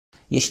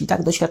Jeśli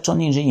tak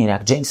doświadczony inżynier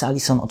jak James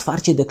Allison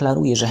otwarcie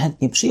deklaruje, że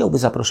chętnie przyjąłby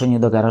zaproszenie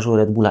do garażu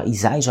Red Bulla i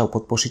zajrzał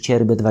pod poszycie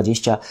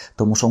RB20,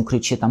 to muszą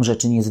kryć się tam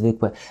rzeczy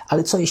niezwykłe.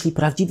 Ale co jeśli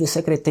prawdziwy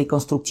sekret tej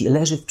konstrukcji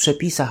leży w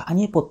przepisach, a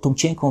nie pod tą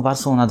cienką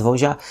warstwą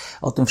nadwozia?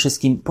 O tym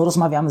wszystkim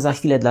porozmawiamy za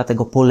chwilę,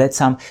 dlatego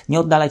polecam nie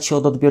oddalać się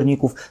od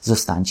odbiorników,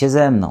 zostańcie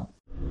ze mną.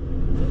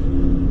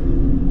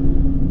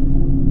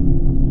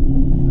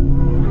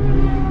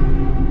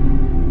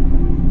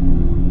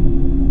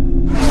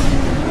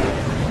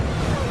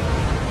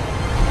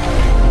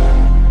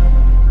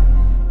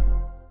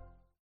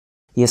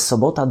 Jest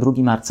sobota, 2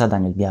 marca,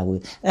 Daniel Biały.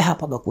 Echa,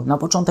 padoku. Na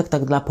początek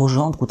tak dla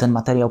porządku ten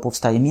materiał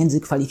powstaje między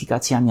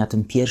kwalifikacjami a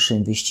tym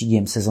pierwszym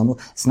wyścigiem sezonu.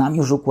 Znam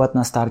już układ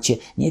na starcie.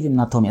 Nie wiem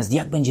natomiast,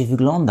 jak będzie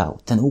wyglądał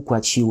ten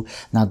układ sił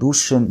na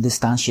dłuższym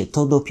dystansie.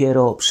 To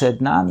dopiero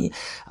przed nami.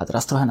 A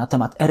teraz trochę na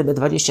temat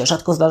RB20.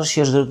 Rzadko zdarza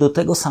się, że do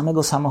tego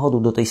samego samochodu,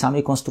 do tej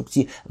samej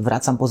konstrukcji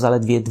wracam po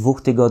zaledwie 2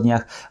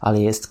 tygodniach,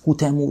 ale jest ku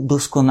temu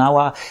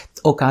doskonała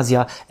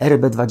okazja.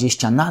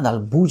 RB20 nadal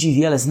budzi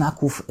wiele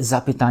znaków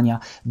zapytania,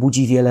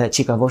 budzi wiele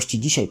ciekawości.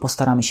 Dzisiaj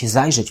postaramy się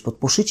zajrzeć pod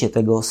poszycie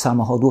tego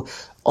samochodu,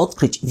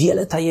 odkryć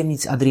wiele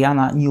tajemnic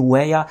Adriana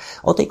Neweya.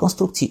 O tej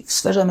konstrukcji w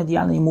sferze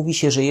medialnej mówi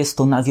się, że jest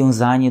to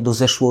nawiązanie do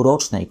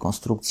zeszłorocznej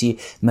konstrukcji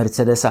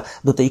Mercedesa,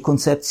 do tej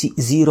koncepcji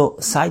Zero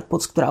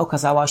Sidepods, która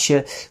okazała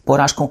się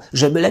porażką.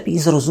 Żeby lepiej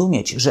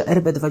zrozumieć, że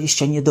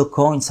RB20 nie do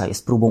końca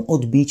jest próbą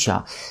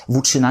odbicia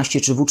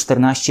W13 czy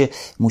W14,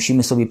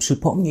 musimy sobie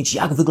przypomnieć,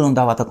 jak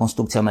wyglądała ta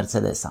konstrukcja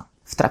Mercedesa.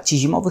 W trakcie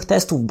zimowych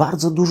testów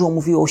bardzo dużo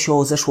mówiło się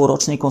o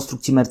zeszłorocznej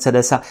konstrukcji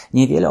Mercedesa.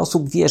 Niewiele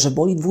osób wie, że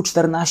bolid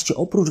W14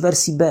 oprócz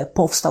wersji B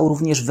powstał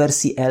również w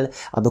wersji L,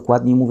 a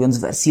dokładniej mówiąc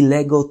w wersji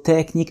Lego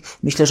Technic.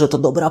 Myślę, że to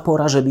dobra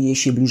pora, żeby jej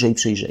się bliżej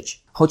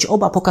przyjrzeć. Choć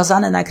oba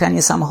pokazane na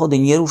ekranie samochody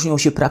nie różnią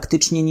się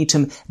praktycznie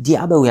niczym,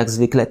 diabeł jak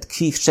zwykle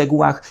tkwi w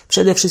szczegółach.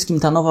 Przede wszystkim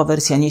ta nowa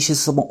wersja niesie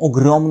ze sobą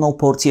ogromną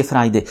porcję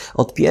frajdy.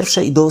 Od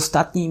pierwszej do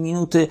ostatniej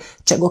minuty,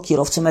 czego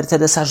kierowcy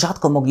Mercedesa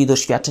rzadko mogli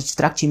doświadczać w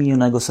trakcie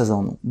minionego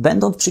sezonu.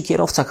 Będąc przy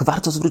kierowcach,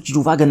 warto zwrócić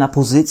uwagę na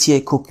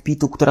pozycję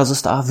kokpitu, która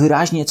została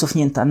wyraźnie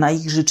cofnięta na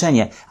ich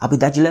życzenie, aby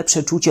dać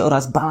lepsze czucie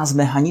oraz balans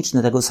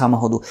mechaniczny tego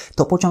samochodu.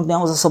 To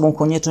pociągnęło za sobą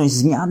konieczność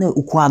zmiany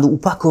układu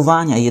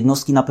upakowania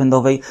jednostki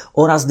napędowej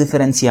oraz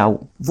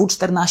dyferencjału.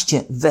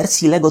 W14 w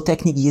wersji Lego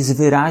Technic jest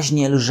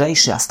wyraźnie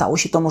lżejszy, a stało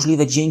się to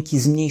możliwe dzięki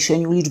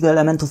zmniejszeniu liczby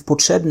elementów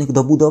potrzebnych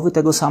do budowy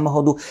tego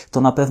samochodu.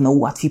 To na pewno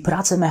ułatwi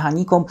pracę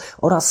mechanikom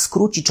oraz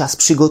skróci czas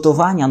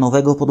przygotowania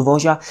nowego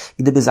podwozia,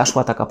 gdyby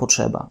zaszła taka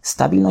potrzeba.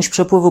 Stabilność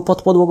przepływu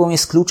pod podłogą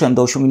jest kluczem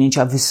do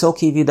osiągnięcia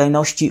wysokiej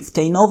wydajności w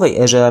tej nowej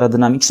erze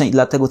aerodynamicznej,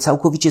 dlatego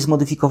całkowicie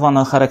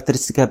zmodyfikowano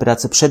charakterystykę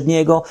pracy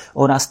przedniego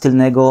oraz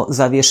tylnego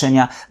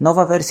zawieszenia.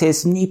 Nowa wersja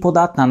jest mniej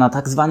podatna na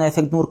tak zwany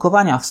efekt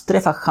nurkowania w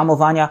strefach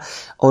hamowania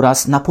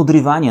oraz na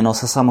podrywanie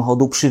nosa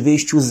samochodu przy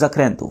wyjściu z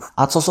zakrętów.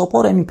 A co z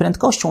oporem i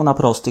prędkością na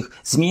prostych?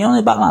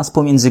 Zmieniony balans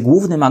pomiędzy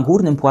głównym a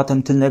górnym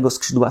płatem tylnego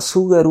skrzydła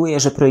sugeruje,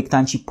 że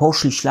projektanci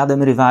poszli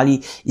śladem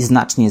rywali i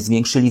znacznie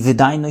zwiększyli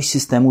wydajność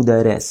systemu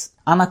DRS.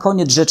 A na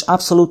koniec rzecz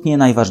absolutnie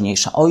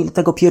najważniejsza. O ile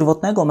tego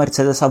pierwotnego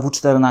Mercedesa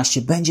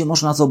W14 będzie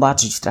można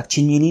zobaczyć w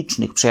trakcie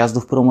nielicznych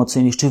przejazdów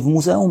promocyjnych czy w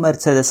Muzeum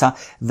Mercedesa,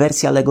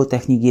 wersja Lego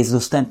Technic jest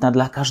dostępna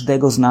dla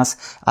każdego z nas,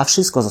 a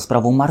wszystko za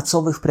sprawą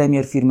marcowych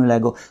premier firmy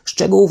Lego.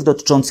 Szczegółów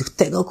dotyczących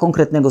tego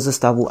konkretnego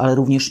zestawu, ale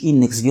również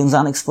innych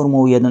związanych z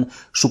Formułą 1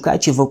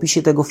 szukajcie w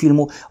opisie tego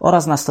filmu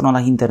oraz na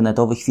stronach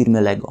internetowych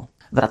firmy Lego.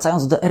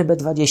 Wracając do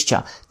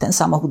RB20, ten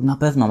samochód na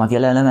pewno ma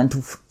wiele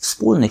elementów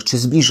wspólnych czy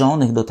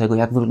zbliżonych do tego,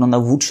 jak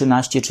wyglądał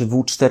W13 czy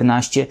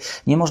W14.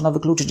 Nie można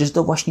wykluczyć, że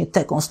to właśnie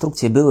te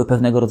konstrukcje były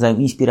pewnego rodzaju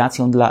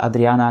inspiracją dla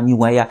Adriana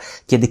Neweya,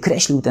 kiedy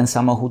kreślił ten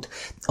samochód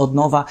od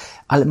nowa,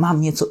 ale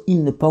mam nieco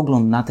inny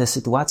pogląd na tę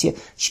sytuację.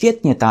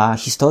 Świetnie ta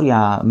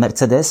historia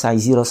Mercedesa i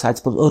Zero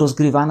Sidepods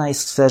rozgrywana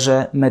jest w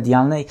sferze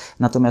medialnej,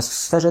 natomiast w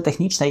sferze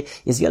technicznej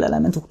jest wiele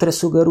elementów, które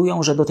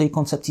sugerują, że do tej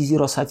koncepcji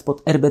Zero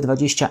Sidepods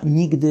RB20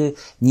 nigdy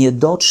nie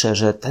dotrze,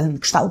 że ten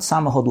kształt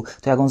samochodu,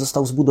 to jak on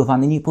został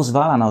zbudowany, nie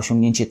pozwala na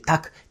osiągnięcie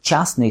tak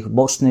ciasnych,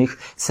 bocznych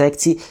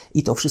sekcji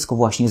i to wszystko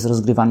właśnie jest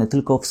rozgrywane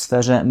tylko w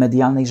sferze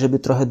medialnej, żeby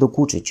trochę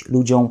dokuczyć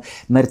ludziom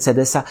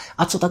Mercedesa.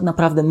 A co tak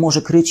naprawdę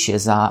może kryć się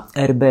za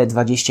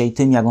RB20 i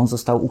tym, jak on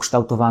został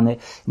ukształtowany?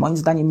 Moim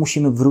zdaniem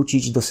musimy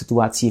wrócić do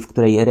sytuacji, w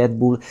której Red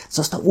Bull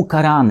został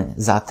ukarany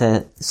za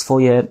te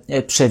swoje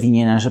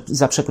przewinienia,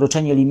 za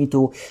przekroczenie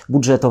limitu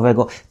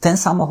budżetowego. Ten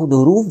samochód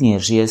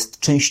również jest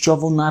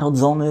częściowo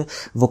narodzony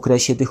w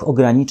okresie tych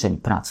ograniczeń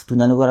prac w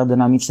tunelu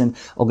aerodynamicznym,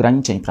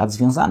 ograniczeń prac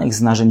związanych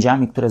z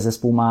narzędziami, które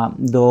zespół ma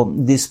do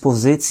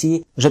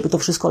dyspozycji. Żeby to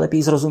wszystko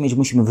lepiej zrozumieć,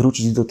 musimy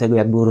wrócić do tego,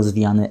 jak był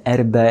rozwijany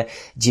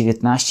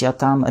RB19, a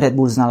tam Red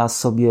Bull znalazł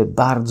sobie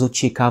bardzo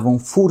ciekawą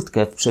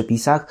furtkę w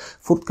przepisach,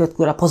 furtkę,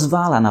 która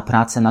pozwala na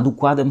pracę nad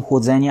układem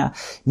chłodzenia,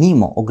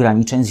 mimo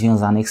ograniczeń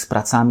związanych z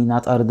pracami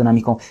nad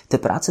aerodynamiką. Te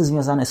prace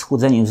związane z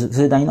chłodzeniem, z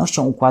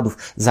wydajnością układów,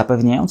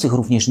 zapewniających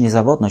również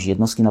niezawodność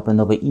jednostki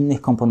napędowej i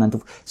innych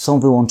komponentów, są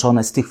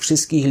wyłączone z tych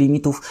wszystkich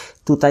limitów.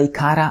 Tutaj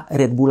kara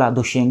Red Bulla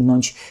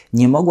dosięgnąć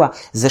nie mogła.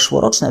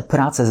 Zeszłoroczny Tegoroczne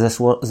prace,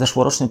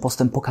 zeszłoroczny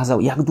postęp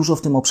pokazał, jak dużo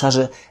w tym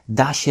obszarze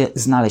da się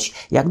znaleźć,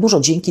 jak dużo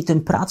dzięki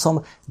tym pracom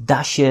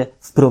da się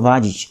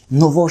wprowadzić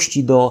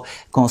nowości do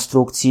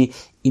konstrukcji.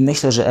 I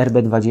myślę, że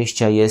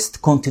RB20 jest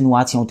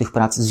kontynuacją tych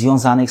prac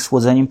związanych z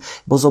chłodzeniem,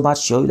 bo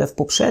zobaczcie, o ile w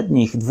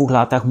poprzednich 2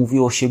 latach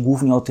mówiło się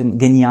głównie o tym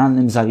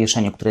genialnym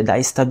zawieszeniu, które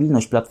daje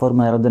stabilność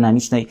platformy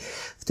aerodynamicznej,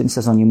 w tym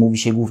sezonie mówi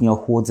się głównie o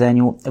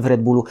chłodzeniu w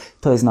Red Bullu.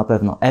 To jest na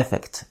pewno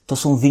efekt. To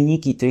są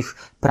wyniki tych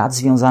prac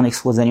związanych z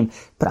chłodzeniem.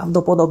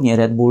 Prawdopodobnie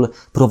Red Bull,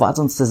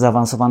 prowadząc te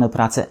zaawansowane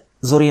prace,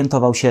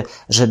 zorientował się,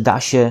 że da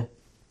się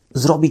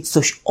zrobić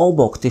coś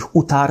obok tych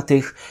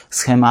utartych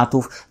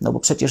schematów, no bo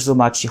przecież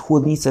zobaczcie,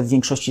 chłodnice w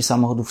większości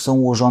samochodów są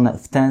ułożone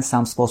w ten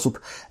sam sposób.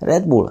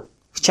 Red Bull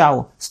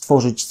chciał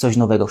stworzyć coś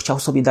nowego, chciał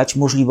sobie dać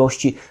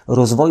możliwości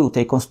rozwoju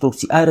tej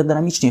konstrukcji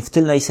aerodynamicznie w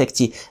tylnej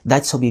sekcji,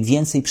 dać sobie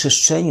więcej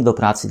przestrzeni do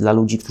pracy dla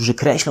ludzi, którzy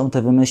kreślą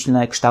te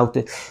wymyślne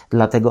kształty,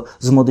 dlatego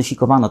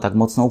zmodyfikowano tak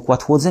mocno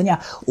układ chłodzenia,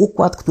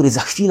 układ, który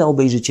za chwilę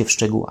obejrzycie w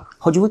szczegółach.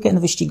 Choć weekend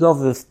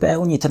wyścigowy w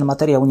pełni ten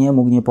materiał nie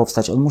mógł nie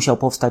powstać, on musiał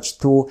powstać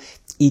tu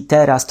i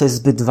teraz, to jest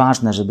zbyt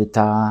ważne, żeby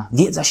ta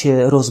wiedza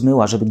się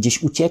rozmyła, żeby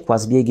gdzieś uciekła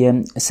z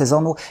biegiem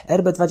sezonu.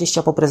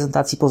 RB20 po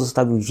prezentacji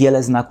pozostawił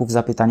wiele znaków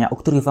zapytania, o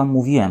których Wam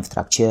mówiłem w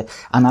trakcie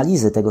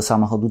analizy tego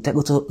samochodu,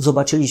 tego co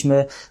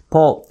zobaczyliśmy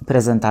po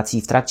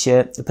prezentacji, w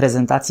trakcie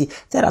prezentacji.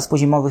 Teraz po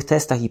zimowych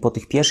testach i po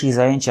tych pierwszych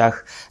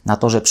zajęciach na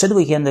torze przed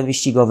weekendem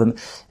wyścigowym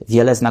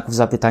wiele znaków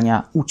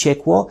zapytania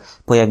uciekło.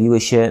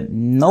 Pojawiły się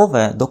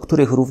nowe, do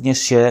których również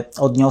się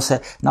odniosę.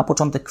 Na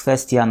początek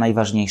kwestia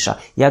najważniejsza.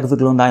 Jak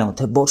wyglądają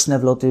te boczne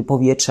wloty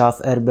powietrza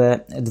w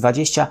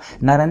RB20?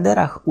 Na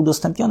renderach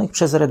udostępnionych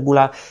przez Red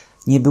Bulla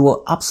nie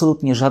było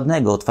absolutnie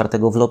żadnego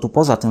otwartego wlotu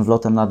poza tym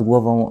wlotem nad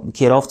głową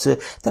kierowcy.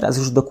 Teraz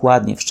już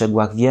dokładnie w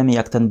szczegółach wiemy,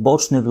 jak ten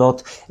boczny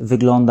wlot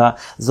wygląda.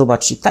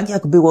 Zobaczcie, tak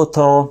jak było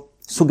to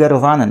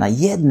sugerowane na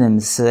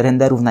jednym z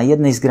renderów, na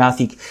jednej z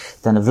grafik,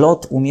 ten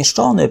wlot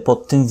umieszczony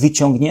pod tym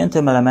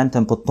wyciągniętym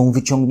elementem, pod tą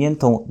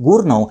wyciągniętą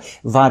górną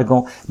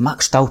wargą ma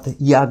kształt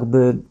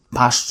jakby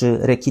paszczy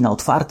rekina,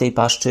 otwartej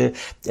paszczy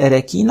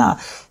rekina.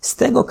 Z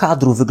tego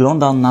kadru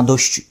wygląda on na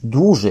dość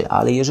duży,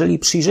 ale jeżeli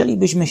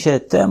przyjrzelibyśmy się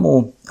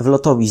temu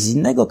wlotowi z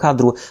innego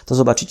kadru, to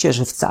zobaczycie,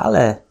 że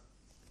wcale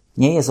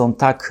nie jest on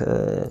tak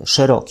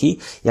szeroki,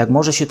 jak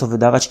może się to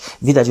wydawać.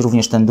 Widać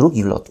również ten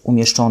drugi wlot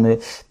umieszczony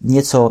w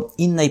nieco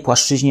innej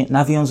płaszczyźnie,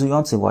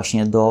 nawiązujący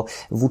właśnie do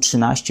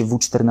W13,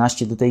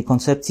 W14, do tej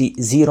koncepcji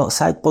Zero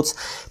Sidepods.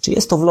 Czy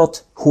jest to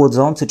wlot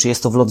chłodzący, czy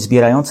jest to wlot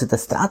zbierający te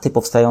straty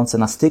powstające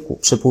na styku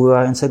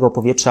przepływającego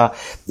powietrza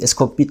z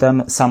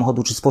kokpitem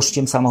samochodu, czy z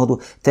poszyciem samochodu?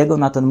 Tego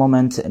na ten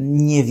moment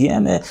nie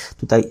wiemy.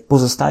 Tutaj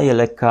pozostaje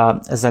lekka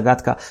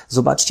zagadka.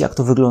 Zobaczcie, jak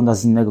to wygląda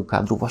z innego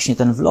kadru. Właśnie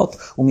ten wlot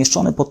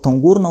umieszczony pod tą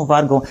górną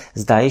wargą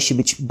zdaje się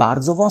być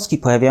bardzo wąski.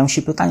 Pojawiają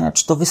się pytania,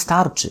 czy to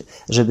wystarczy,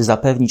 żeby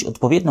zapewnić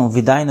odpowiednią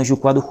wydajność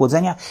układu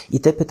chłodzenia, i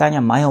te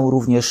pytania mają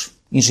również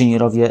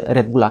inżynierowie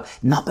Red Bulla.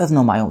 Na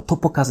pewno mają. To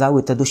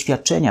pokazały te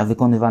doświadczenia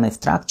wykonywane w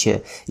trakcie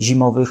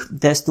zimowych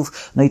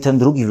testów. No i ten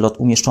drugi wlot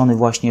umieszczony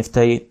właśnie w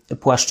tej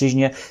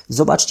płaszczyźnie.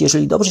 Zobaczcie,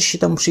 jeżeli dobrze się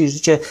temu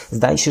przyjrzycie,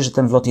 zdaje się, że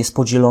ten wlot jest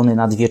podzielony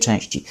na 2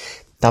 części.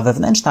 Ta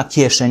wewnętrzna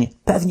kieszeń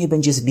pewnie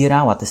będzie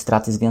zbierała te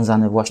straty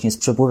związane właśnie z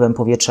przepływem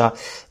powietrza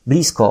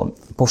blisko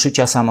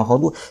poszycia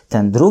samochodu.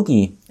 Ten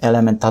drugi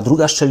element, ta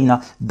druga szczelina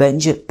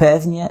będzie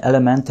pewnie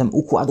elementem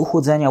układu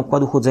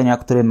chłodzenia,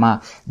 który ma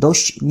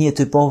dość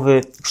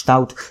nietypowy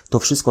kształt. To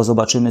wszystko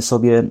zobaczymy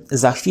sobie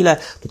za chwilę.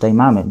 Tutaj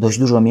mamy dość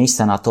dużo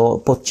miejsca na to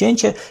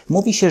podcięcie.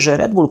 Mówi się, że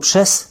Red Bull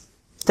przez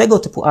tego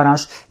typu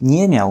aranż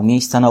nie miał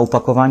miejsca na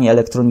upakowanie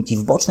elektroniki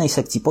w bocznej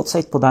sekcji pod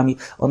sidepodami.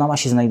 Ona ma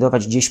się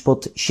znajdować gdzieś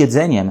pod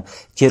siedzeniem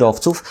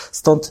kierowców,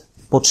 stąd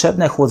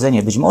potrzebne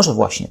chłodzenie, być może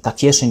właśnie ta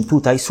kieszeń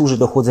tutaj służy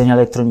do chłodzenia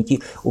elektroniki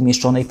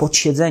umieszczonej pod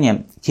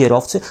siedzeniem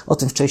kierowcy. O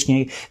tym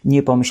wcześniej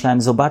nie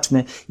pomyślałem.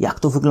 Zobaczmy, jak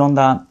to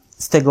wygląda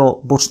z tego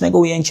bocznego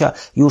ujęcia.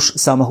 Już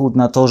samochód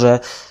na torze,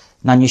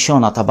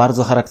 naniesiona ta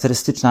bardzo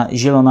charakterystyczna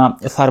zielona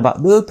farba.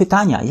 Były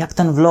pytania, jak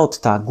ten wlot,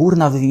 ta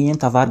górna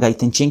wywinięta warga i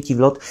ten cienki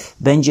wlot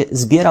będzie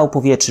zbierał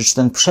powietrze, czy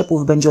ten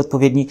przepływ będzie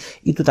odpowiedni.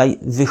 I tutaj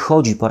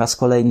wychodzi po raz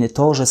kolejny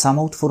to, że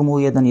samochód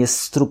Formuły 1 jest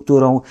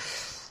strukturą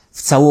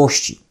w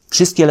całości.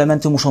 Wszystkie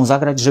elementy muszą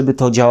zagrać, żeby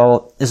to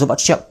działało.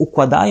 Zobaczcie, jak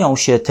układają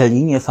się te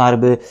linie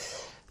farby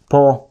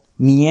po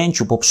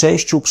minięciu, po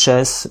przejściu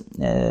przez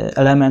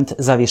element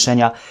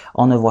zawieszenia.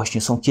 One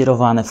właśnie są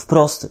kierowane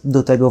wprost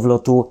do tego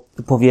wlotu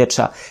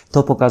powietrza.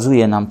 To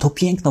pokazuje nam to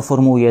piękno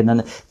Formuły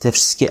 1, te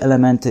wszystkie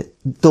elementy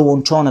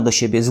dołączone do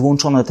siebie,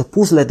 złączone, te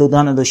puzzle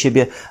dodane do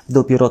siebie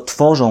dopiero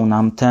tworzą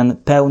nam ten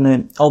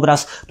pełny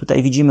obraz.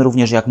 Tutaj widzimy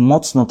również, jak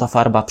mocno ta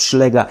farba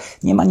przylega.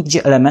 Nie ma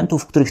nigdzie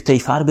elementów, w których tej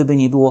farby by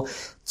nie było,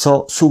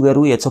 co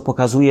sugeruje, co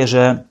pokazuje,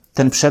 że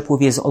ten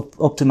przepływ jest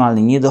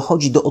optymalny. Nie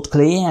dochodzi do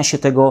odklejenia się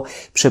tego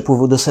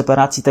przepływu, do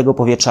separacji tego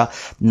powietrza.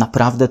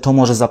 Naprawdę to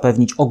może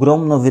zapewnić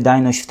ogromną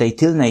wydajność w tej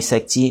tylnej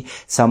sekcji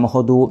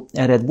samochodu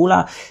Red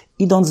Bulla.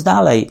 Idąc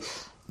dalej,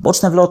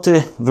 boczne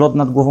wloty, wlot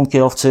nad głową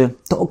kierowcy,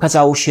 to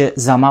okazało się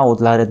za mało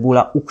dla Red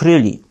Bulla.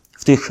 Ukryli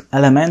w tych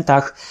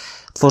elementach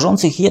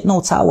tworzących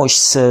jedną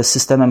całość z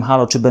systemem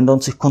halo, czy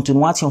będących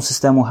kontynuacją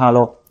systemu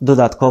halo,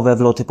 dodatkowe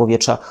wloty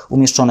powietrza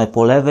umieszczone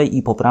po lewej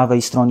i po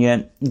prawej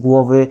stronie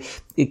głowy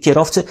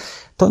kierowcy.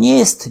 To nie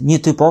jest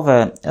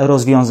nietypowe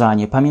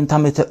rozwiązanie.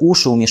 Pamiętamy te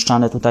uszy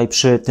umieszczane tutaj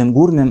przy tym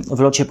górnym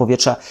wlocie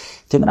powietrza.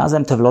 Tym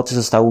razem te wloty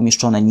zostały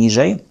umieszczone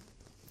niżej.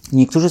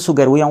 Niektórzy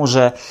sugerują,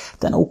 że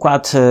ten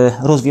układ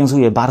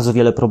rozwiązuje bardzo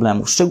wiele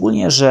problemów,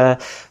 szczególnie, że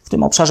w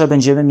tym obszarze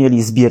będziemy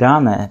mieli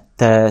zbierane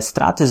te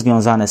straty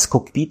związane z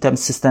kokpitem,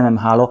 z systemem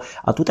halo,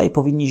 a tutaj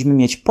powinniśmy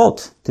mieć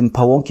pod tym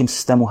pałąkiem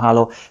systemu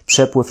halo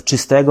przepływ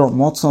czystego,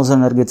 mocno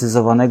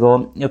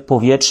zenergetyzowanego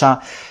powietrza.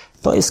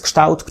 To jest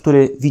kształt,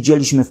 który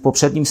widzieliśmy w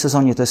poprzednim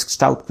sezonie, to jest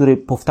kształt, który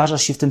powtarza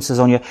się w tym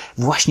sezonie.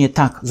 Właśnie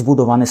tak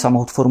zbudowany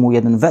samochód Formuły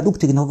 1 według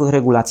tych nowych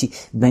regulacji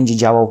będzie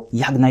działał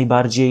jak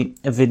najbardziej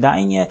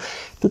wydajnie.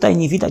 Tutaj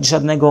nie widać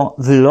żadnego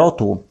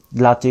wylotu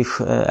dla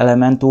tych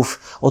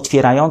elementów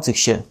otwierających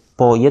się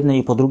po jednej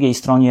i po drugiej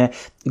stronie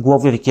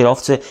głowy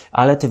kierowcy,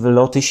 ale te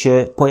wyloty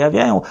się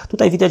pojawiają.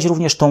 Tutaj widać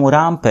również tą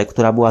rampę,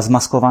 która była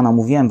zmaskowana.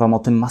 Mówiłem Wam o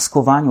tym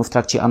maskowaniu w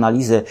trakcie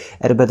analizy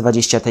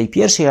RB20, tej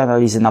pierwszej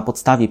analizy na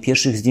podstawie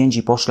pierwszych zdjęć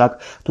i poszlak.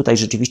 Tutaj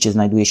rzeczywiście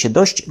znajduje się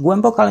dość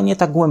głęboka, ale nie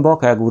tak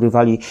głęboka, jak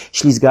urywali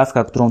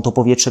ślizgawka, którą to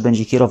powietrze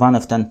będzie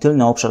kierowane w ten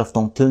tylny obszar, w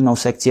tą tylną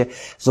sekcję.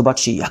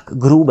 Zobaczcie, jak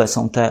grube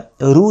są te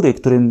rury,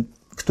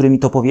 którymi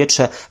to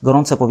powietrze,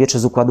 gorące powietrze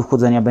z układu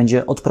chłodzenia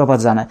będzie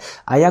odprowadzane.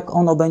 A jak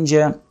ono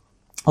będzie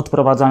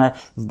odprowadzane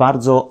w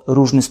bardzo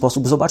różny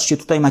sposób. Zobaczcie,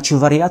 tutaj macie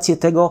wariację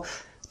tego,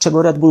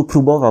 czego Red Bull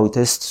próbował i to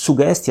jest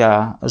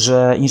sugestia,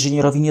 że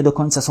inżynierowie nie do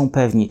końca są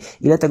pewni,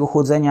 ile tego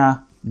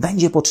chłodzenia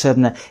będzie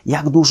potrzebne,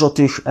 jak dużo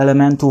tych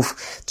elementów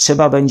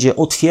trzeba będzie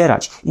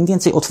otwierać. Im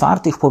więcej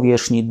otwartych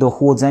powierzchni do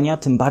chłodzenia,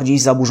 tym bardziej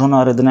zaburzona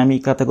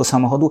aerodynamika tego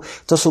samochodu,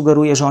 co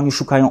sugeruje, że oni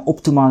szukają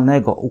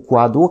optymalnego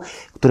układu,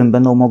 którym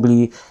będą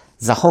mogli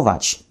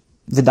zachować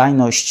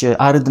wydajność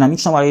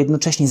aerodynamiczną, ale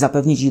jednocześnie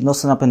zapewnić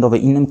jednostce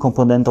napędowej innym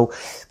komponentom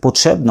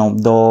potrzebną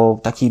do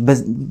takiej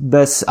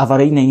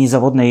bezawaryjnej,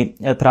 niezawodnej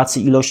pracy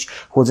ilość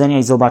chłodzenia.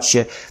 I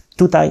zobaczcie,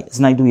 tutaj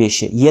znajduje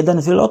się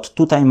jeden wylot,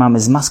 tutaj mamy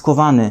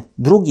zmaskowany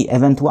drugi,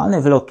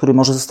 ewentualny wylot, który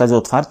może zostać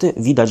otwarty,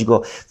 widać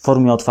go w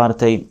formie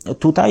otwartej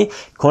tutaj.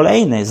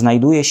 Kolejny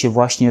znajduje się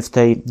właśnie w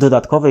tej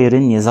dodatkowej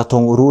rynnie za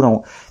tą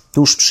rurą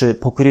tuż przy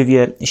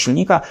pokrywie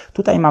silnika.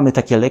 Tutaj mamy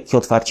takie lekkie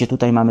otwarcie,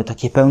 tutaj mamy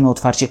takie pełne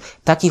otwarcie.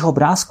 Takich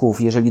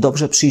obrazków, jeżeli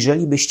dobrze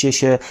przyjrzelibyście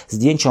się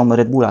zdjęciom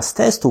Red Bulla z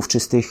testów, czy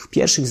z tych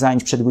pierwszych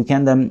zajęć przed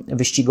weekendem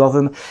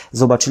wyścigowym,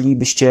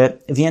 zobaczylibyście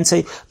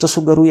więcej. To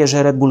sugeruje,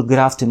 że Red Bull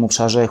gra w tym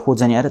obszarze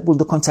chłodzenia. Red Bull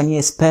do końca nie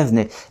jest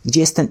pewny, gdzie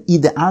jest ten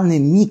idealny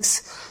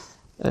miks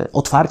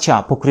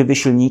otwarcia pokrywy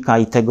silnika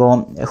i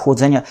tego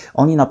chłodzenia.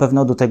 Oni na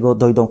pewno do tego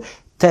dojdą.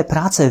 Te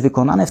prace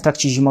wykonane w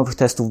trakcie zimowych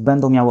testów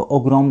będą miały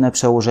ogromne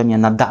przełożenie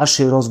na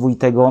dalszy rozwój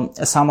tego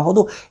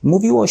samochodu.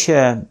 Mówiło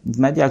się w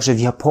mediach, że w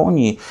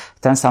Japonii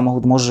ten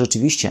samochód może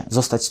rzeczywiście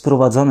zostać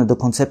sprowadzony do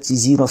koncepcji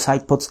Zero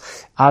Sidepods,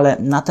 ale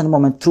na ten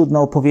moment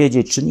trudno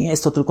powiedzieć, czy nie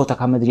jest to tylko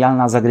taka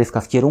medialna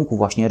zagrywka w kierunku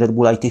właśnie Red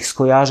Bulla i tych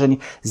skojarzeń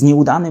z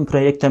nieudanym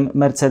projektem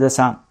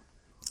Mercedesa.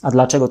 A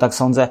dlaczego tak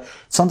sądzę?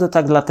 Sądzę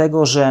tak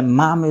dlatego, że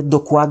mamy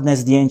dokładne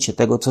zdjęcie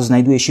tego, co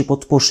znajduje się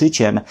pod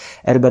poszyciem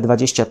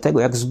RB20, tego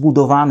jak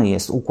zbudowany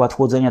jest układ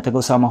chłodzenia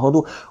tego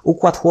samochodu,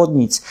 układ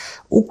chłodnic,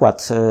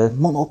 układ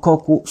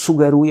monokoku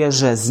sugeruje,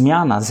 że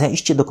zmiana,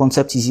 zejście do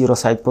koncepcji Zero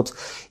Sidepod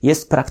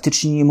jest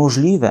praktycznie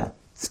niemożliwe.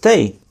 W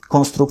tej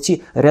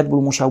konstrukcji Red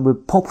Bull musiałby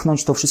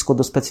popchnąć to wszystko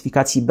do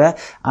specyfikacji B,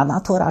 a na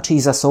to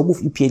raczej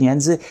zasobów i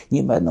pieniędzy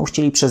nie będą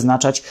chcieli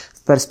przeznaczać.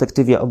 W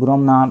perspektywie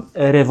ogromna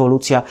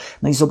rewolucja.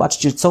 No i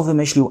zobaczcie, co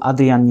wymyślił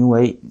Adrian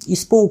Newey i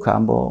spółka,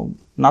 bo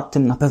nad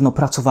tym na pewno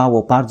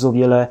pracowało bardzo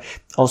wiele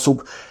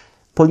osób.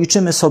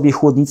 Policzymy sobie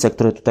chłodnice,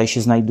 które tutaj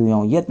się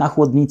znajdują. Jedna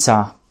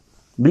chłodnica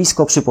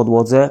blisko przy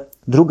podłodze,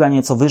 druga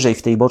nieco wyżej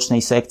w tej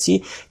bocznej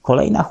sekcji,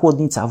 kolejna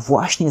chłodnica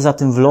właśnie za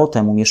tym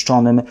wlotem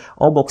umieszczonym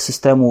obok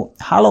systemu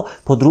halo,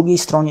 po drugiej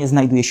stronie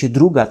znajduje się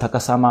druga taka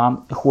sama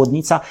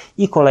chłodnica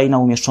i kolejna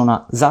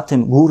umieszczona za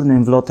tym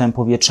górnym wlotem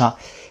powietrza.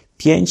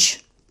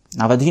 5,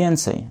 nawet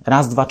więcej,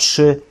 raz, dwa,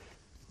 3,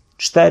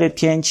 4,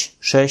 5,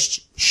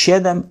 6,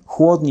 7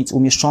 chłodnic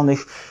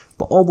umieszczonych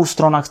po obu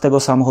stronach tego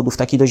samochodu w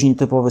taki dość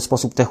nietypowy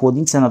sposób. Te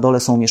chłodnice na dole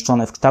są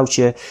umieszczone w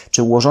kształcie,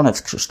 czy ułożone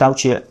w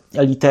kształcie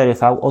litery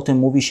V. O tym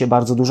mówi się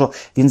bardzo dużo,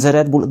 więc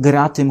Red Bull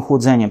gra tym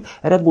chłodzeniem.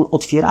 Red Bull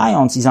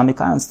otwierając i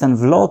zamykając ten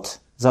wlot,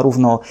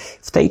 zarówno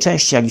w tej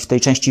części, jak i w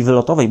tej części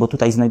wylotowej, bo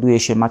tutaj znajduje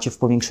się, macie w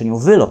powiększeniu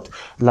wylot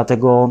dla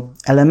tego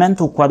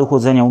elementu układu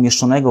chłodzenia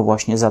umieszczonego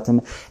właśnie za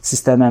tym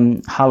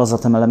systemem halo, za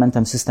tym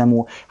elementem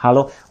systemu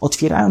halo,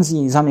 otwierając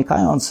i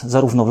zamykając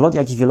zarówno wlot,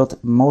 jak i wylot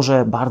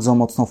może bardzo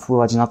mocno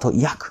wpływać na to,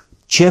 jak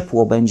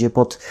ciepło będzie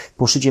pod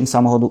poszyciem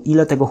samochodu,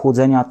 ile tego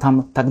chłodzenia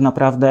tam tak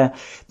naprawdę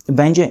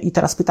będzie. I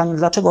teraz pytanie,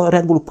 dlaczego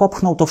Red Bull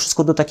popchnął to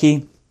wszystko do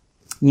takiej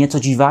nieco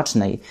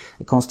dziwacznej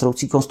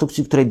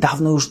konstrukcji, której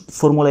dawno już w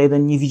Formule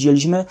 1 nie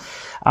widzieliśmy?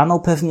 Ano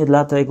pewnie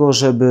dlatego,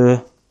 żeby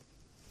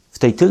w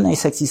tej tylnej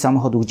sekcji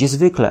samochodu, gdzie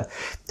zwykle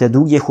te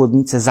długie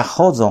chłodnice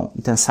zachodzą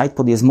i ten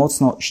sidepod jest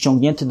mocno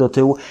ściągnięty do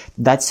tyłu,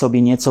 dać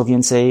sobie nieco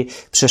więcej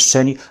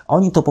przestrzeni.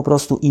 Oni to po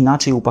prostu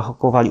inaczej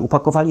upakowali.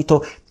 Upakowali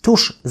to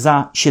tuż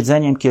za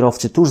siedzeniem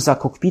kierowcy, tuż za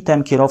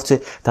kokpitem kierowcy.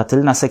 Ta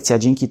tylna sekcja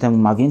dzięki temu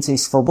ma więcej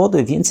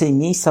swobody, więcej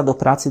miejsca do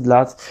pracy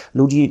dla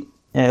ludzi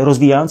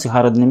rozwijających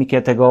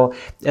aerodynamikę tego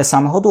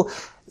samochodu.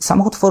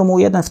 Samochód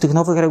Formuły 1 w tych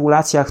nowych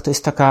regulacjach to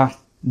jest taka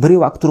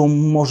bryła, którą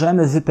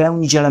możemy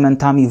wypełnić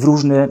elementami w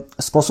różny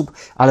sposób,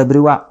 ale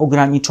bryła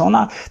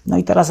ograniczona. No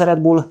i teraz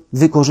Red Bull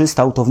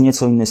wykorzystał to w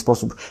nieco inny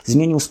sposób.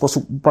 Zmienił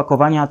sposób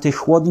upakowania tych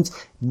chłodnic.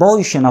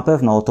 Boi się na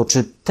pewno o to,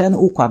 czy ten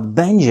układ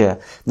będzie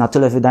na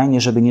tyle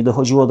wydajny, żeby nie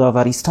dochodziło do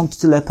awarii. Stąd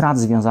tyle prac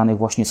związanych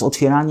właśnie z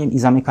otwieraniem i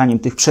zamykaniem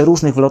tych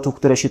przeróżnych wlotów,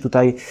 które się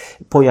tutaj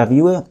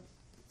pojawiły,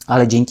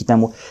 ale dzięki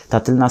temu ta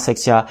tylna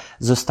sekcja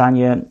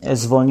zostanie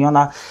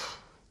zwolniona.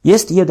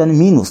 Jest jeden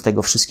minus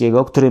tego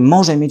wszystkiego, który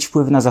może mieć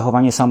wpływ na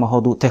zachowanie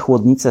samochodu. Te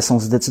chłodnice są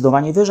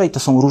zdecydowanie wyżej, to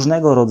są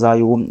różnego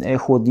rodzaju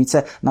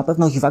chłodnice. Na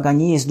pewno ich waga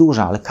nie jest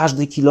duża, ale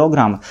każdy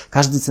kilogram,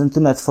 każdy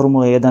centymetr w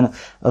Formule 1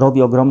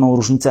 robi ogromną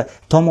różnicę.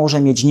 To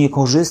może mieć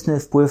niekorzystny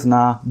wpływ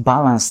na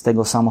balans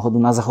tego samochodu,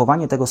 na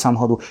zachowanie tego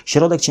samochodu.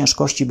 Środek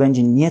ciężkości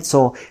będzie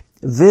nieco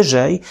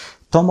wyżej,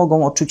 to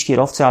mogą odczuć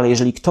kierowcy, ale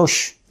jeżeli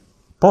ktoś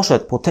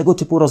poszedł po tego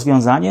typu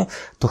rozwiązanie,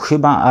 to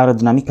chyba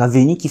aerodynamika,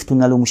 wyniki w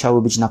tunelu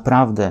musiały być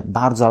naprawdę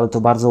bardzo, ale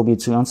to bardzo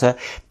obiecujące,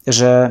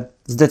 że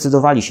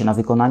zdecydowali się na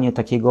wykonanie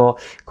takiego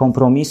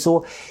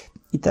kompromisu.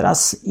 I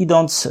teraz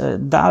idąc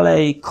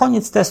dalej,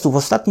 koniec testów,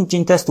 ostatni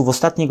dzień testów,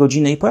 ostatnie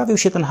godziny i pojawił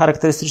się ten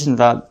charakterystyczny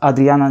dla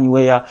Adriana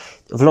Newey'a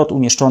wlot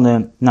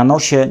umieszczony na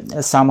nosie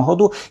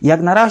samochodu.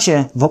 Jak na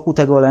razie wokół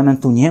tego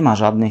elementu nie ma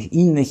żadnych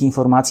innych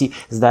informacji.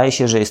 Zdaje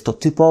się, że jest to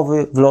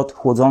typowy wlot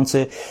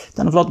chłodzący.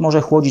 Ten wlot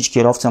może chłodzić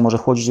kierowcę, może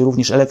chłodzić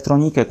również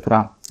elektronikę,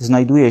 która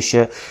znajduje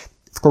się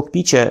w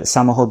kokpicie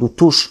samochodu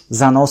tuż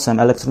za nosem,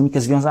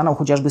 elektronikę związaną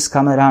chociażby z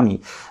kamerami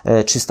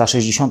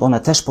 360, one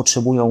też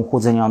potrzebują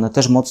chłodzenia, one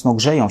też mocno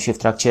grzeją się w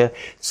trakcie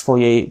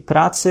swojej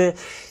pracy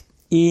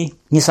i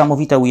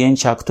niesamowite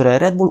ujęcia, które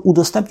Red Bull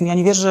udostępnił. Ja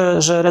nie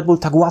wierzę, że Red Bull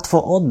tak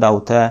łatwo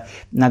oddał te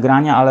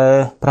nagrania,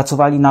 ale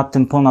pracowali nad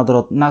tym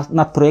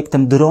nad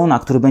projektem drona,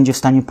 który będzie w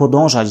stanie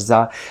podążać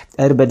za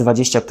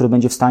RB20, który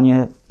będzie w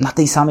stanie na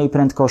tej samej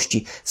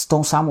prędkości, z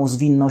tą samą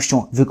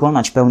zwinnością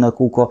wykonać pełne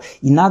kółko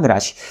i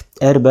nagrać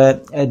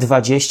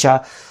RB20.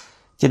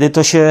 Kiedy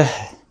to się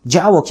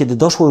działo, kiedy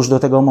doszło już do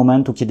tego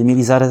momentu, kiedy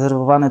mieli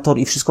zarezerwowany tor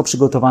i wszystko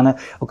przygotowane,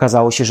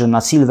 okazało się, że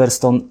na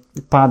Silverstone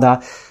pada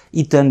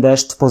i ten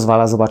deszcz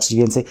pozwala zobaczyć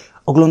więcej.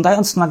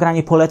 Oglądając to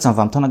nagranie polecam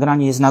Wam. To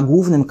nagranie jest na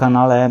głównym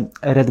kanale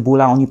Red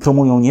Bulla. Oni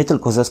promują nie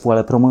tylko zespół,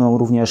 ale promują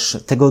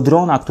również tego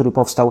drona, który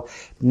powstał.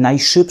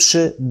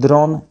 Najszybszy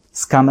dron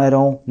z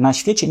kamerą na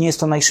świecie. Nie jest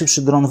to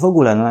najszybszy dron w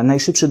ogóle.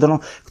 Najszybszy dron,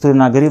 który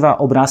nagrywa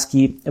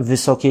obrazki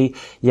wysokiej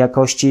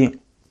jakości.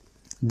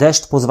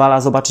 Deszcz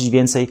pozwala zobaczyć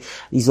więcej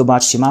i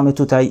zobaczcie, mamy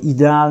tutaj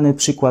idealny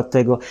przykład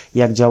tego,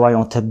 jak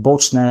działają te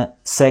boczne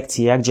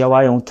sekcje, jak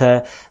działają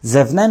te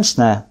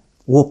zewnętrzne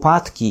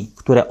łopatki,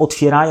 które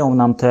otwierają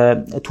nam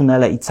te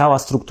tunele i cała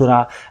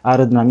struktura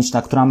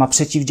aerodynamiczna, która ma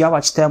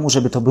przeciwdziałać temu,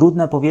 żeby to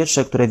brudne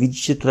powietrze, które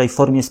widzicie tutaj w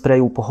formie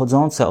sprayu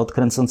pochodzące od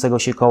kręcącego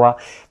się koła,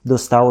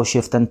 dostało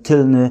się w ten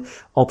tylny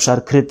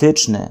obszar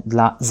krytyczny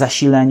dla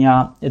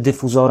zasilenia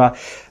dyfuzora.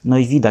 No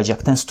i widać,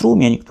 jak ten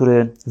strumień,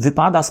 który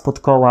wypada spod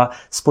koła,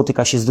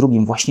 spotyka się z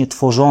drugim, właśnie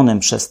tworzonym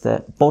przez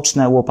te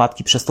boczne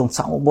łopatki, przez tą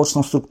całą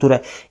boczną strukturę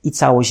i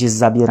całość jest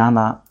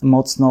zabierana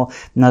mocno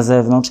na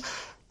zewnątrz.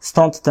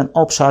 Stąd ten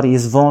obszar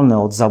jest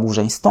wolny od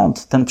zaburzeń.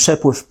 Stąd ten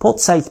przepływ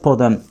pod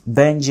sidepodem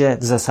będzie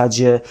w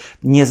zasadzie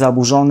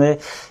niezaburzony.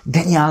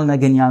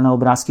 Genialne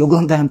obrazki.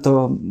 Oglądałem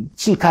to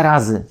kilka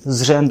razy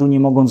z rzędu, nie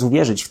mogąc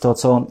uwierzyć w to,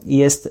 co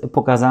jest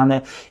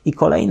pokazane. I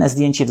kolejne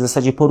zdjęcie, w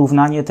zasadzie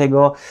porównanie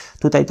tego.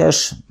 Tutaj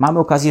też mamy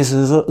okazję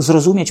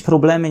zrozumieć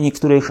problemy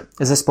niektórych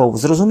zespołów.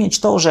 Zrozumieć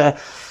to, że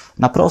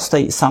na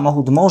prostej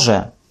samochód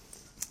może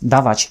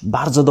dawać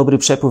bardzo dobry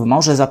przepływ,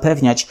 może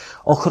zapewniać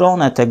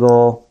ochronę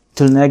tego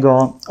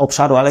tylnego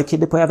obszaru, ale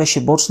kiedy pojawia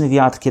się boczny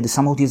wiatr, kiedy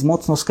samochód jest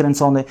mocno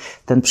skręcony,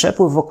 ten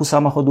przepływ wokół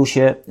samochodu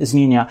się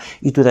zmienia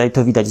i tutaj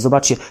to widać.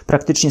 Zobaczcie,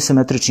 praktycznie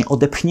symetrycznie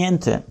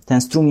odepchnięty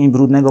ten strumień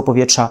brudnego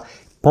powietrza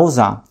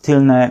poza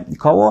tylne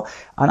koło,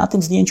 a na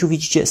tym zdjęciu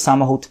widzicie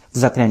samochód w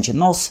zakręcie.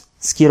 Nos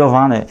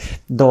skierowany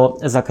do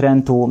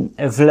zakrętu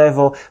w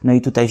lewo, no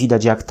i tutaj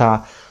widać, jak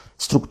ta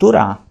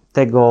struktura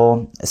tego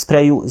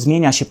sprayu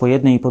zmienia się po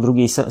jednej i po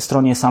drugiej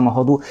stronie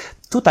samochodu.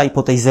 Tutaj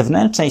po tej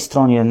zewnętrznej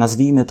stronie,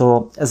 nazwijmy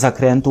to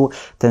zakrętu,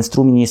 ten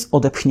strumień jest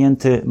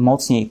odepchnięty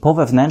mocniej. Po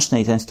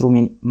wewnętrznej ten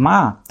strumień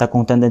ma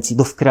taką tendencję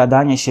do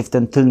wkradania się w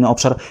ten tylny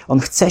obszar. On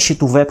chce się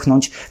tu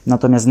wepchnąć,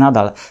 natomiast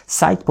nadal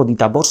sidepod i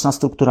ta boczna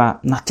struktura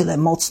na tyle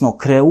mocno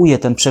kreuje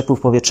ten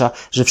przepływ powietrza,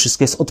 że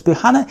wszystko jest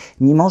odpychane,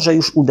 mimo że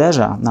już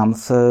uderza nam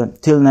w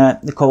tylne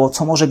koło,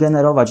 co może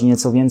generować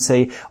nieco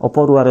więcej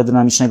oporu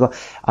aerodynamicznego,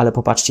 ale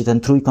popatrzcie, ten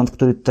trójkąt,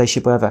 który tutaj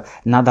się pojawia,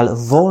 nadal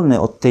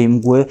wolny od tej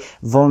mgły,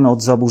 wolny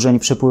od zaburzeń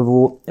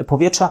przepływu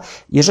powietrza.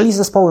 Jeżeli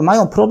zespoły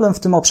mają problem w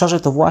tym obszarze,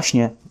 to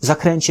właśnie w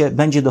zakręcie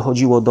będzie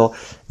dochodziło do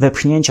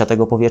wepchnięcia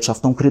tego powietrza w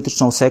tą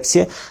krytyczną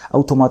sekcję.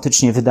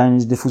 Automatycznie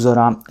wydajność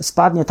dyfuzora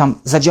spadnie, tam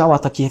zadziała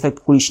taki efekt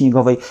kuli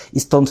śniegowej i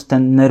stąd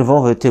ten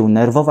nerwowy tył,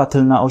 nerwowa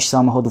tylna oś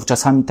samochodów.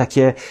 Czasami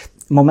takie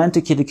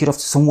momenty, kiedy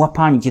kierowcy są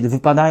łapani, kiedy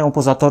wypadają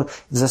poza tor,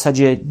 w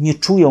zasadzie nie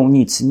czują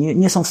nic,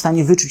 nie są w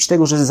stanie wyczuć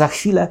tego, że za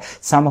chwilę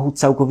samochód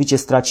całkowicie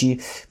straci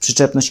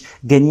przyczepność.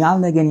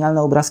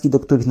 Genialne obrazki, do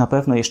których na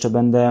pewno jeszcze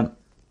będę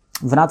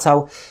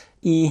wracał.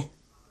 I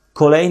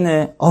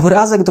kolejny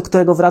obrazek, do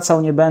którego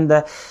wracał nie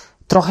będę,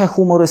 trochę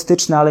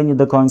humorystyczny, ale nie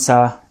do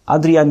końca.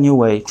 Adrian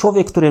Newey,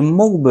 człowiek, który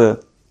mógłby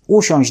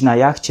usiąść na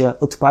jachcie,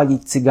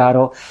 odpalić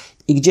cygaro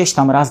i gdzieś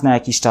tam raz na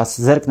jakiś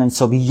czas zerknąć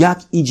sobie, jak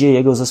idzie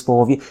jego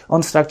zespołowi.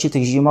 On w trakcie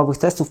tych zimowych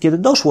testów, kiedy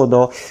doszło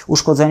do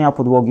uszkodzenia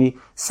podłogi,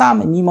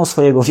 sam mimo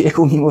swojego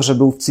wieku, mimo że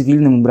był w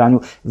cywilnym ubraniu,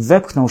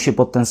 wepchnął się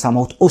pod ten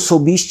samochód,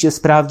 osobiście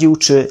sprawdził,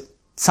 czy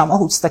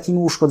samochód z takimi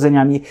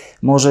uszkodzeniami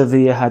może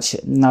wyjechać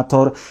na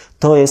tor.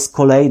 To jest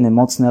kolejny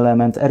mocny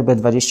element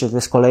RB20, to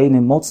jest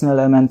kolejny mocny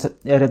element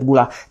Red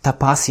Bulla. Ta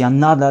pasja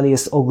nadal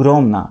jest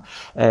ogromna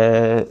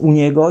u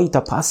niego i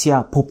ta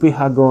pasja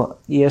popycha go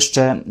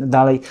jeszcze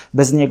dalej.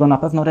 Bez niego na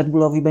pewno Red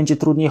Bullowi będzie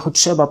trudniej, choć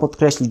trzeba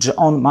podkreślić, że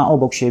on ma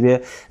obok siebie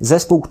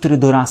zespół, który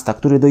dorasta,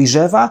 który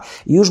dojrzewa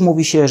i już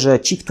mówi się, że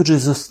ci, którzy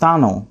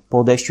zostaną po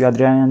odejściu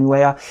Adriana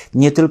Neweya,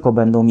 nie tylko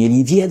będą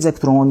mieli wiedzę,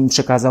 którą on im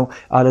przekazał,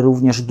 ale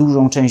również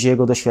dużą część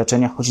jego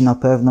doświadczenia, choć na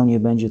pewno nie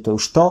będzie to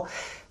już to,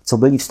 co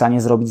byli w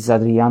stanie zrobić z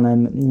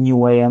Adrianem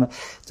Neweyem.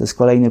 To jest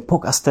kolejny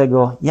pokaz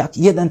tego, jak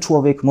jeden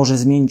człowiek może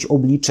zmienić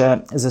oblicze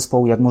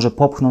zespołu, jak może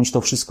popchnąć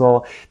to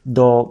wszystko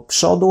do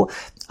przodu.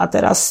 A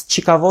teraz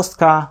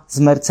ciekawostka z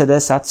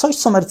Mercedesa. Coś,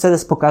 co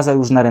Mercedes pokazał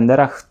już na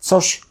renderach.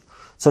 Coś,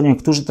 co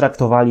niektórzy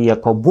traktowali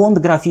jako błąd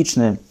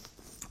graficzny,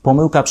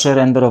 pomyłka przy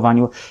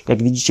renderowaniu.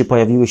 Jak widzicie,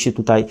 pojawiły się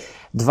tutaj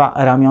dwa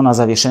ramiona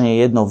zawieszenia,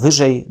 jedno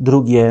wyżej,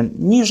 drugie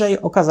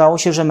niżej. Okazało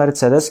się, że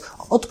Mercedes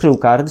odkrył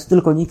kart,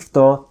 tylko nikt w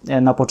to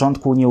na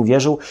początku nie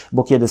uwierzył,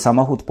 bo kiedy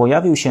samochód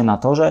pojawił się na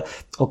torze,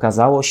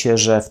 okazało się,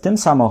 że w tym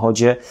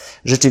samochodzie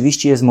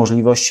rzeczywiście jest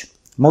możliwość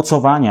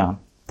mocowania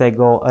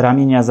tego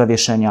ramienia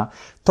zawieszenia.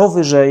 To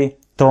wyżej,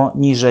 to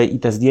niżej i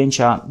te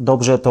zdjęcia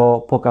dobrze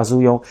to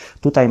pokazują.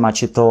 Tutaj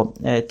macie to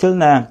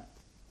tylne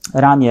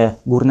ramię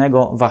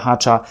górnego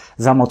wahacza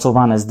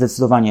zamocowane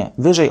zdecydowanie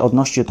wyżej.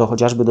 Odnoście to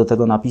chociażby do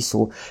tego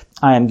napisu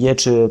AMG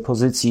czy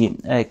pozycji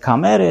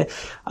kamery,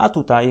 a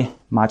tutaj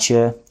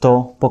macie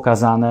to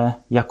pokazane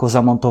jako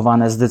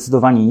zamontowane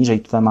zdecydowanie niżej.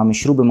 Tutaj mamy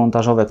śruby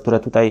montażowe, które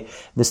tutaj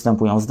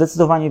występują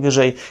zdecydowanie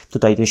wyżej.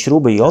 Tutaj te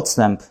śruby i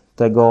odstęp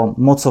tego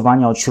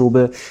mocowania od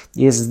śruby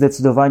jest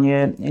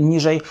zdecydowanie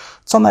niżej.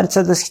 Co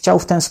Mercedes chciał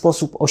w ten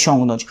sposób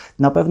osiągnąć?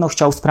 Na pewno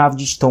chciał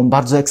sprawdzić tą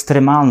bardzo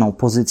ekstremalną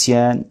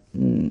pozycję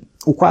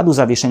układu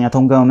zawieszenia,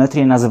 tą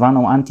geometrię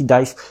nazywaną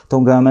anti-dive,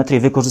 tą geometrię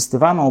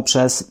wykorzystywaną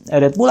przez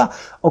Red Bulla.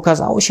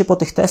 Okazało się po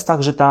tych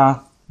testach, że ta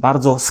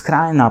bardzo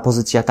skrajna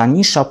pozycja, ta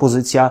niższa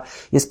pozycja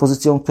jest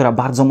pozycją, która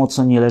bardzo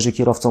mocno nie leży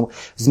kierowcom.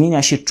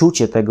 Zmienia się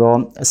czucie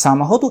tego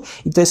samochodu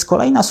i to jest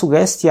kolejna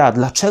sugestia,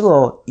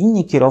 dlaczego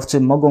inni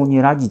kierowcy mogą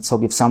nie radzić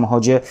sobie w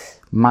samochodzie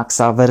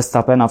Maxa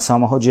Verstappena, w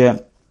samochodzie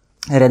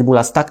Red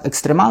Bulla z tak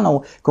ekstremalną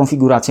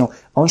konfiguracją.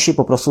 On się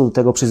po prostu do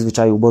tego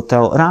przyzwyczaił, bo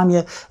to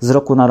ramię z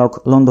roku na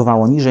rok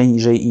lądowało niżej,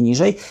 niżej i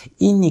niżej.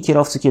 Inni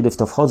kierowcy, kiedy w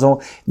to wchodzą,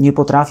 nie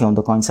potrafią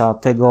do końca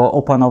tego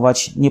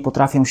opanować, nie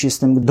potrafią się z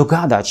tym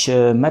dogadać.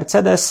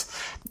 Mercedes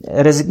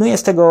rezygnuje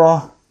z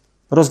tego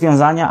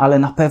rozwiązania, ale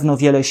na pewno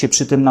wiele się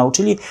przy tym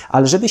nauczyli,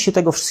 ale żeby się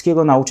tego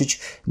wszystkiego nauczyć,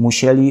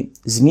 musieli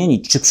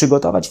zmienić, czy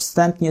przygotować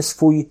wstępnie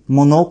swój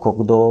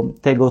monokok do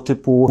tego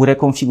typu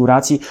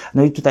rekonfiguracji.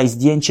 No i tutaj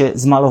zdjęcie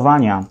z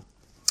malowania,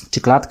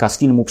 czy klatka z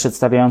filmu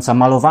przedstawiająca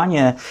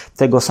malowanie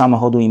tego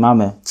samochodu i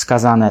mamy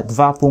wskazane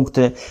 2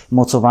 punkty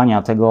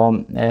mocowania tego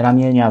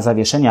ramienia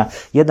zawieszenia.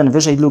 Jeden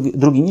wyżej,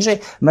 drugi niżej.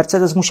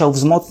 Mercedes musiał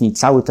wzmocnić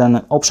cały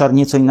ten obszar,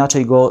 nieco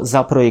inaczej go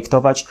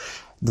zaprojektować.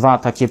 2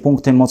 takie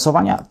punkty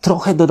mocowania,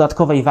 trochę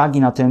dodatkowej wagi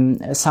na tym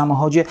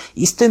samochodzie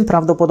i z tym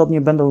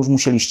prawdopodobnie będą już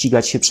musieli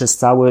ścigać się przez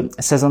cały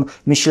sezon.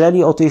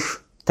 Myśleli o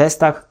tych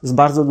testach z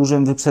bardzo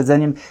dużym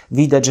wyprzedzeniem.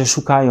 Widać, że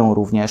szukają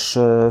również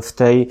w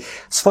tej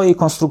swojej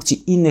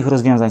konstrukcji innych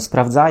rozwiązań,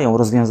 sprawdzają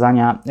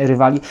rozwiązania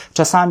rywali.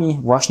 Czasami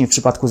właśnie w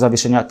przypadku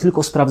zawieszenia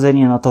tylko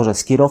sprawdzenie na torze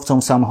z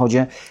kierowcą w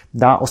samochodzie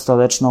da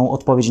ostateczną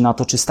odpowiedź na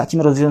to, czy z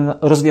takim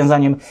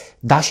rozwiązaniem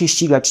da się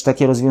ścigać, czy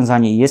takie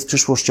rozwiązanie jest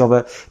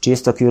przyszłościowe, czy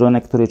jest to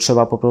kierunek, który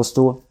trzeba po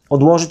prostu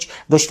odłożyć.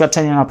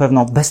 Doświadczenia na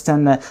pewno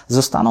bezcenne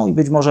zostaną i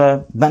być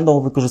może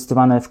będą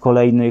wykorzystywane w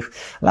kolejnych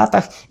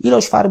latach.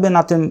 Ilość farby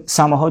na tym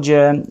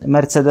samochodzie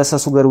Mercedesa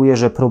sugeruje,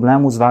 że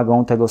problemu z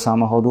wagą tego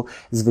samochodu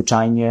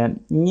zwyczajnie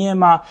nie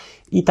ma.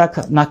 I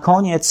tak na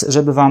koniec,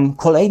 żeby Wam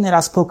kolejny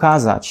raz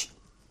pokazać,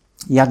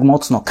 jak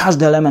mocno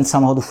każdy element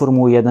samochodu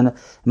Formuły 1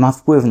 ma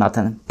wpływ na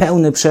ten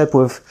pełny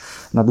przepływ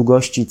na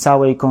długości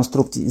całej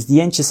konstrukcji.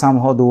 Zdjęcie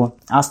samochodu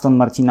Aston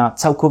Martina,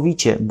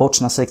 całkowicie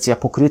boczna sekcja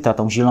pokryta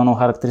tą zieloną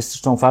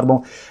charakterystyczną farbą.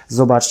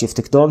 Zobaczcie, w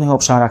tych dolnych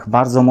obszarach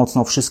bardzo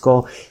mocno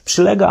wszystko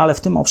przylega, ale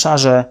w tym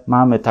obszarze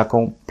mamy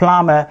taką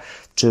plamę,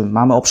 czy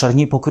mamy obszar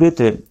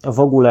niepokryty w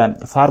ogóle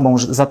farbą.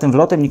 Za tym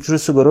wlotem niektórzy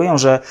sugerują,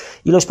 że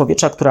ilość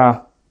powietrza,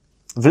 która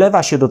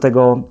wlewa się do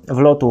tego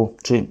wlotu,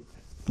 czy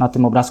na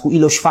tym obrazku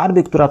ilość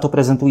farby, która to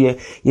prezentuje,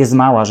 jest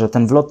mała, że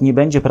ten wlot nie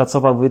będzie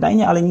pracował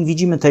wydajnie, ale nie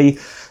widzimy tej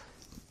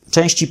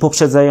części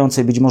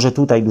poprzedzającej, być może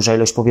tutaj duża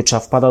ilość powietrza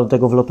wpada do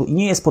tego wlotu i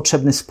nie jest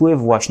potrzebny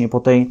spływ właśnie po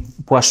tej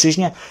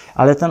płaszczyźnie,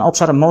 ale ten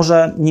obszar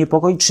może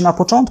niepokoić, czy na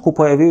początku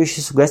pojawiły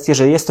się sugestie,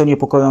 że jest to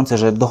niepokojące,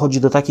 że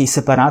dochodzi do takiej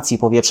separacji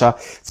powietrza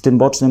w tym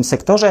bocznym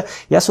sektorze.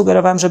 Ja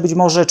sugerowałem, że być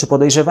może, czy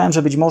podejrzewałem,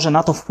 że być może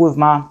na to wpływ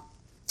ma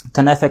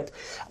ten efekt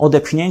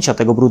odepchnięcia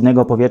tego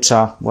brudnego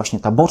powietrza, właśnie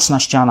ta boczna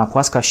ściana,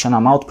 płaska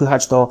ściana ma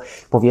odpychać to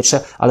powietrze,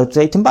 ale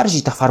tutaj tym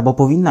bardziej ta farba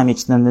powinna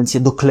mieć tendencję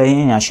do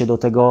klejenia się do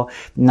tego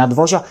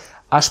nadwozia,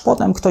 aż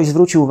potem ktoś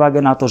zwrócił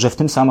uwagę na to, że w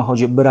tym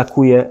samochodzie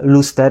brakuje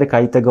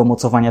lusterka i tego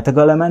mocowania,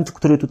 tego elementu,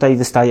 który tutaj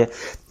wystaje,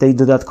 tej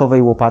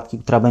dodatkowej łopatki,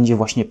 która będzie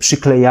właśnie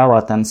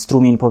przyklejała ten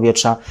strumień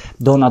powietrza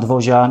do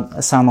nadwozia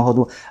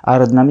samochodu.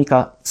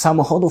 Aerodynamika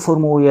samochodu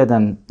Formuły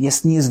 1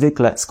 jest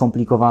niezwykle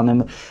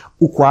skomplikowanym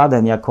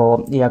układem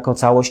jako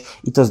całość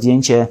i to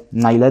zdjęcie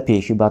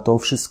najlepiej chyba to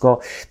wszystko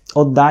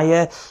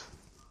oddaje.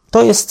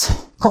 To jest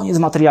koniec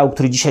materiału,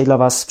 który dzisiaj dla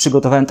Was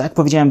przygotowałem. Tak jak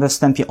powiedziałem we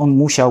wstępie, on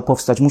musiał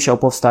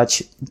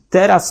powstać.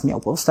 Teraz miał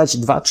powstać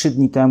 2-3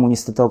 dni temu.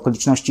 Niestety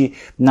okoliczności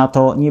na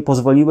to nie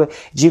pozwoliły.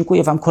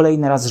 Dziękuję Wam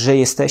kolejny raz, że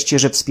jesteście,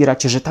 że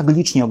wspieracie, że tak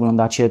licznie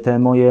oglądacie te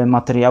moje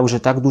materiały, że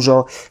tak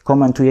dużo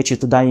komentujecie.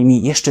 To daje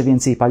mi jeszcze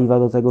więcej paliwa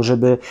do tego,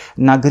 żeby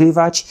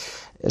nagrywać,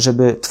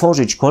 żeby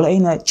tworzyć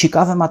kolejne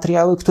ciekawe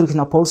materiały, których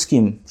na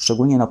polskim,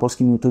 szczególnie na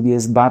polskim YouTube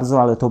jest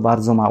bardzo, ale to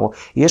bardzo mało.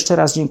 Jeszcze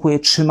raz dziękuję,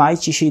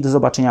 trzymajcie się i do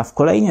zobaczenia w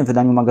kolejnym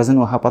wydaniu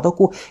magazynu Echa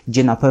Padoku,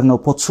 gdzie na pewno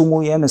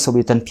podsumujemy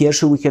sobie ten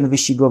pierwszy weekend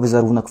wyścigowy,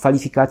 zarówno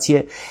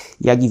kwalifikacje,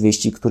 jak i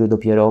wyścig, który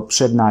dopiero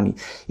przed nami.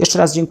 Jeszcze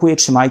raz dziękuję,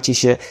 trzymajcie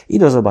się i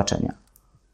do zobaczenia.